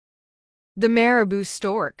The Marabou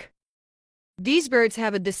Stork. These birds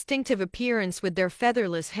have a distinctive appearance with their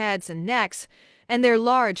featherless heads and necks, and their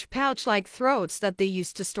large pouch-like throats that they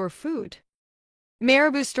use to store food.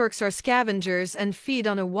 Marabou storks are scavengers and feed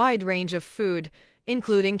on a wide range of food,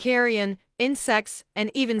 including carrion, insects, and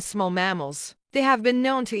even small mammals. They have been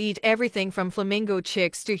known to eat everything from flamingo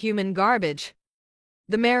chicks to human garbage.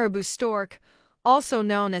 The marabou stork, also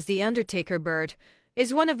known as the undertaker bird,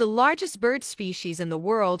 is one of the largest bird species in the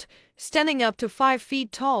world, standing up to 5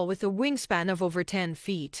 feet tall with a wingspan of over 10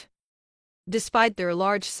 feet. Despite their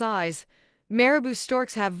large size, marabou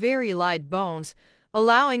storks have very light bones,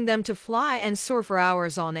 allowing them to fly and soar for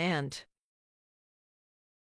hours on end.